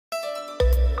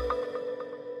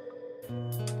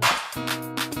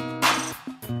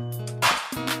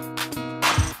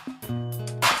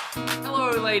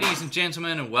ladies and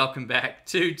gentlemen, and welcome back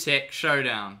to Tech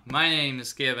Showdown. My name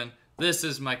is Kevin, this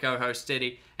is my co-host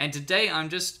Eddie, and today I'm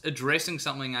just addressing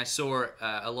something I saw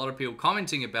a lot of people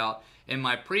commenting about in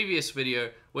my previous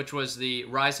video, which was the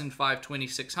Ryzen 5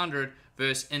 2600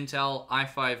 versus Intel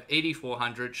i5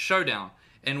 8400 Showdown,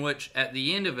 in which at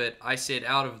the end of it I said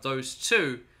out of those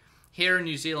two, here in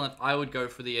New Zealand I would go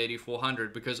for the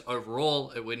 8400 because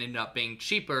overall it would end up being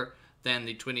cheaper than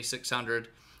the 2600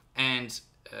 and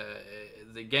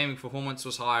the gaming performance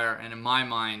was higher, and in my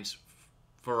mind,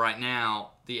 for right now,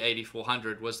 the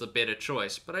 8400 was the better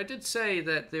choice. But I did say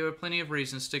that there were plenty of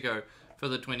reasons to go for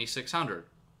the 2600.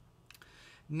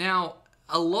 Now,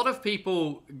 a lot of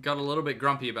people got a little bit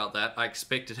grumpy about that. I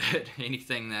expected it.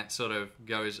 Anything that sort of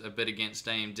goes a bit against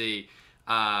AMD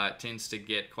tends to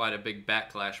get quite a big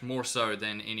backlash, more so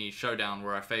than any Showdown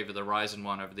where I favor the Ryzen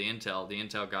one over the Intel. The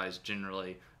Intel guys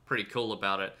generally pretty cool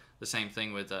about it. The same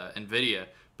thing with NVIDIA.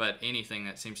 But anything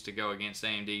that seems to go against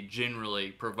AMD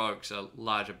generally provokes a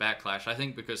larger backlash. I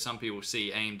think because some people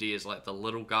see AMD as like the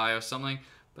little guy or something.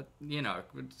 But, you know,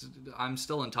 I'm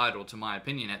still entitled to my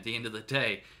opinion at the end of the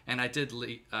day. And I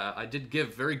did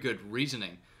give very good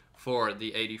reasoning for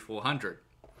the 8400.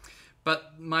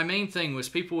 But my main thing was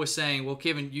people were saying, well,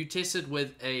 Kevin, you tested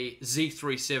with a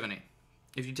Z370.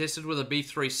 If you tested with a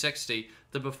B360,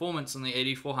 the performance on the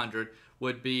 8400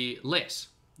 would be less,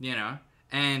 you know.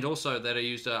 And also that I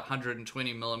used a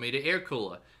 120mm air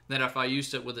cooler. That if I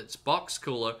used it with its box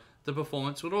cooler, the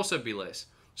performance would also be less.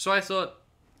 So I thought,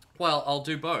 well, I'll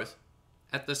do both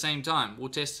at the same time. We'll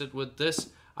test it with this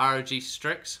ROG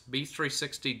Strix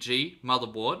B360-G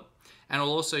motherboard, and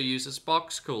I'll also use its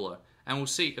box cooler, and we'll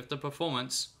see if the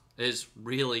performance is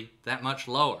really that much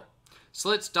lower. So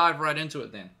let's dive right into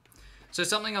it then. So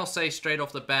something I'll say straight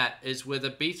off the bat is with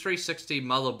a B360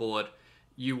 motherboard,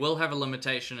 you will have a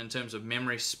limitation in terms of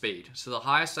memory speed. So the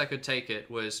highest I could take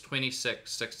it was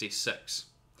 2666.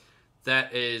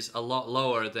 That is a lot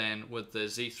lower than with the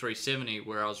Z370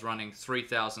 where I was running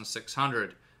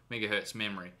 3600 megahertz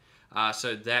memory.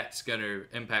 So that's going to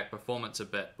impact performance a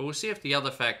bit. But we'll see if the other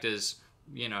factors,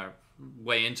 you know,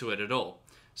 weigh into it at all.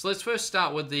 So let's first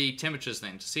start with the temperatures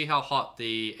then, to see how hot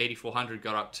the 8400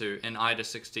 got up to in Aida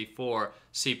 64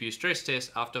 CPU stress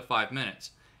test after 5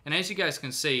 minutes. And as you guys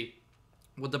can see,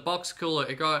 with the box cooler,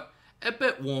 it got a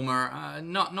bit warmer,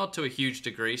 not to a huge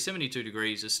degree. 72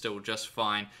 degrees is still just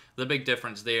fine. The big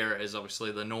difference there is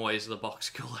obviously the noise. The box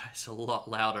cooler is a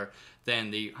lot louder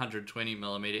than the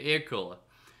 120mm air cooler.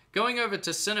 Going over to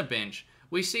Cinebench,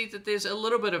 we see that there's a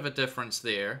little bit of a difference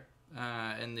there.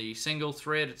 In the single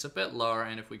thread, it's a bit lower,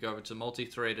 and if we go over to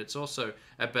multi-thread, it's also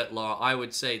a bit lower. I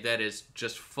would say that is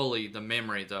just fully the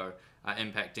memory, though,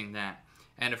 impacting that.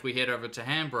 And if we head over to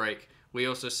Handbrake, we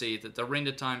also see that the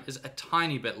render time is a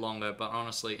tiny bit longer, but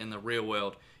honestly, in the real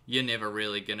world, you're never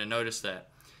really going to notice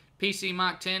that. PC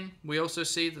Mark 10, we also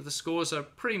see that the scores are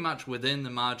pretty much within the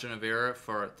margin of error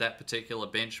for that particular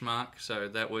benchmark, so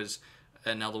that was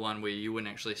another one where you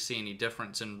wouldn't actually see any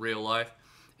difference in real life.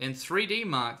 In 3D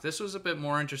Mark, this was a bit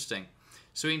more interesting.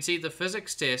 So you can see the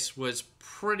physics test was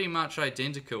pretty much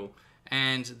identical,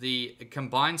 and the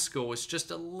combined score was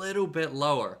just a little bit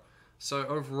lower. So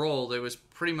overall, there was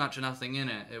pretty much nothing in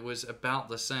it. It was about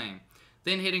the same.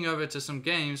 Then heading over to some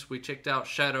games, we checked out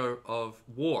Shadow of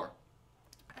War.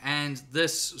 And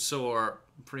this saw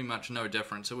pretty much no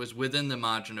difference. It was within the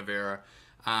margin of error,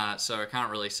 so I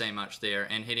can't really say much there.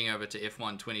 And heading over to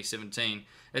F1 2017,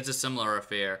 it's a similar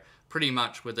affair, pretty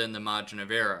much within the margin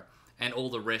of error. And all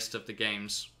the rest of the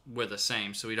games were the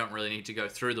same, so we don't really need to go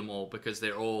through them all because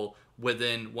they're all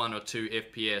within 1 or 2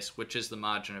 FPS, which is the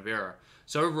margin of error.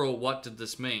 So overall, what did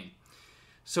this mean?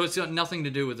 So it's got nothing to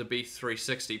do with the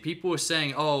B360. People were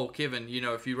saying, oh, Kevin, you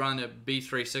know, if you run a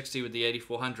B360 with the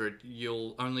 8400,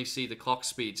 you'll only see the clock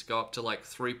speeds go up to like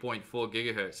 3.4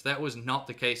 gigahertz. That was not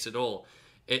the case at all.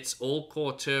 Its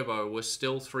all-core turbo was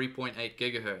still 3.8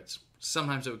 gigahertz.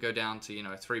 Sometimes it would go down to, you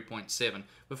know, 3.7,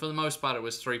 but for the most part it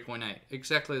was 3.8.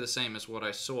 Exactly the same as what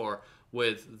I saw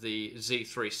with the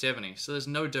Z370. So there's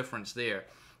no difference there.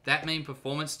 That main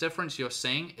performance difference you're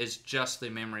seeing is just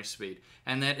the memory speed.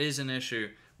 And that is an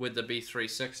issue with the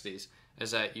B360s,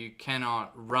 is that you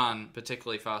cannot run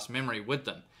particularly fast memory with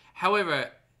them.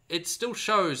 However, it still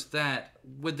shows that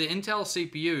with the Intel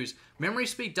CPUs, memory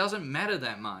speed doesn't matter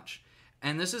that much.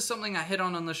 And this is something I hit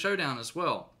on the Showdown as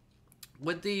well.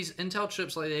 With these Intel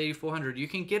chips like the 8400, you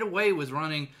can get away with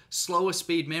running slower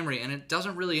speed memory and it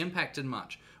doesn't really impact it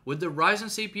much. With the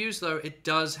Ryzen CPUs though, it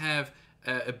does have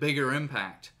a bigger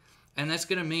impact. And that's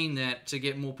going to mean that to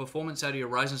get more performance out of your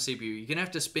Ryzen CPU, you're going to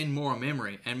have to spend more on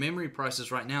memory. And memory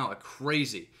prices right now are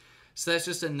crazy. So that's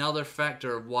just another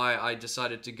factor of why I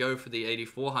decided to go for the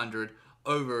 8400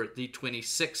 over the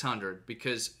 2600,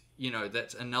 because, you know,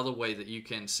 that's another way that you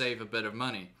can save a bit of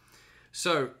money.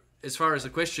 So as far as the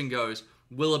question goes,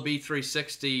 will a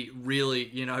B360 really,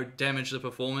 you know, damage the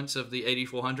performance of the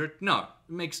 8400? No,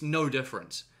 it makes no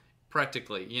difference.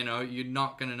 Practically, you know, you're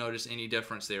not going to notice any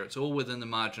difference there. It's all within the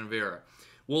margin of error.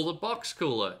 Will the box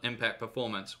cooler impact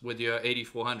performance with your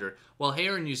 8400? Well,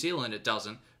 here in New Zealand it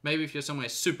doesn't. Maybe if you're somewhere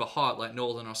super hot like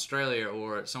Northern Australia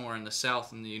or somewhere in the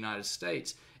south in the United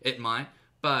States, it might.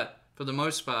 But for the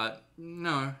most part,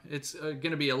 no, it's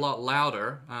going to be a lot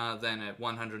louder than a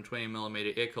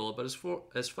 120mm air cooler. But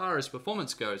as far as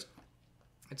performance goes,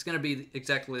 it's going to be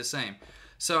exactly the same.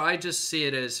 So I just see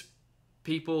it as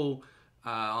people,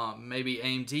 maybe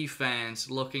AMD fans,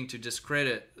 looking to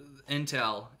discredit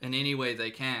Intel in any way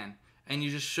they can. And you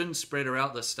just shouldn't spread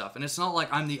out this stuff. And it's not like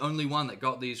I'm the only one that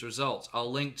got these results. I'll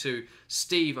link to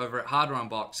Steve over at Hardware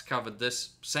Unbox covered this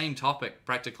same topic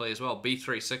practically as well,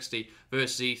 B360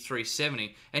 versus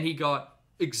Z370, and he got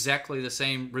exactly the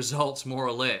same results more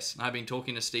or less. I've been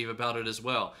talking to Steve about it as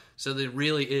well. So there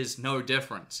really is no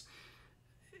difference.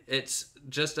 It's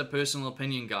just a personal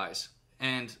opinion, guys.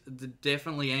 And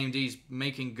definitely AMD's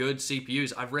making good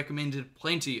CPUs. I've recommended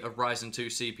plenty of Ryzen 2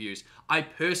 CPUs. I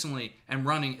personally am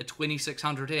running a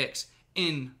 2600X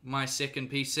in my second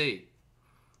PC.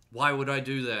 Why would I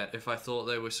do that if I thought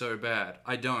they were so bad?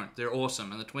 I don't. They're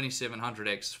awesome. And the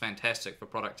 2700X is fantastic for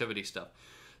productivity stuff.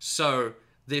 So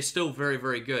they're still very,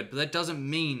 very good. But that doesn't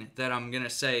mean that I'm going to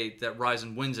say that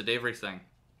Ryzen wins at everything.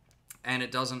 And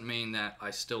it doesn't mean that I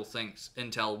still think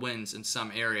Intel wins in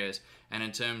some areas. And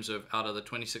in terms of out of the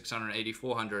 2600 and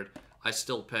 8400, I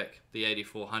still pick the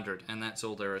 8400. And that's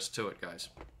all there is to it, guys.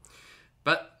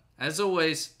 But as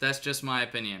always, that's just my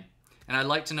opinion. And I'd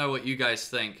like to know what you guys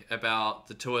think about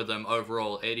the two of them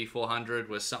overall. 8400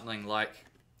 was something like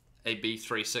a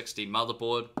B360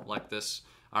 motherboard, like this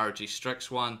ROG Strix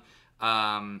one.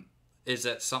 Is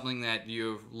that something that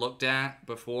you've looked at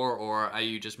before, or are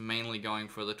you just mainly going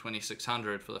for the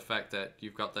 2600 for the fact that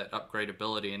you've got that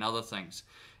upgradability and other things?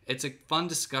 It's a fun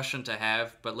discussion to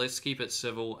have, but let's keep it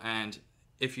civil, and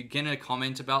if you're going to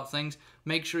comment about things,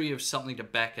 make sure you have something to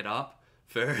back it up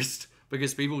first,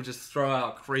 because people just throw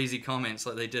out crazy comments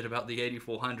like they did about the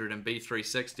 8400 and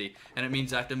B360, and it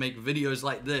means I have to make videos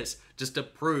like this just to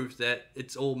prove that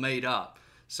it's all made up.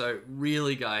 So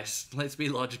really, guys, let's be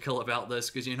logical about this,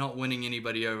 because you're not winning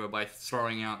anybody over by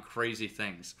throwing out crazy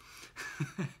things.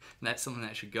 And that's something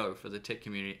that should go for the tech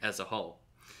community as a whole.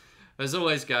 As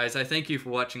always, guys, I thank you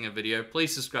for watching the video.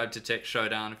 Please subscribe to Tech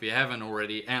Showdown if you haven't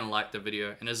already, and like the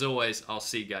video. And as always, I'll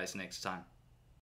see you guys next time.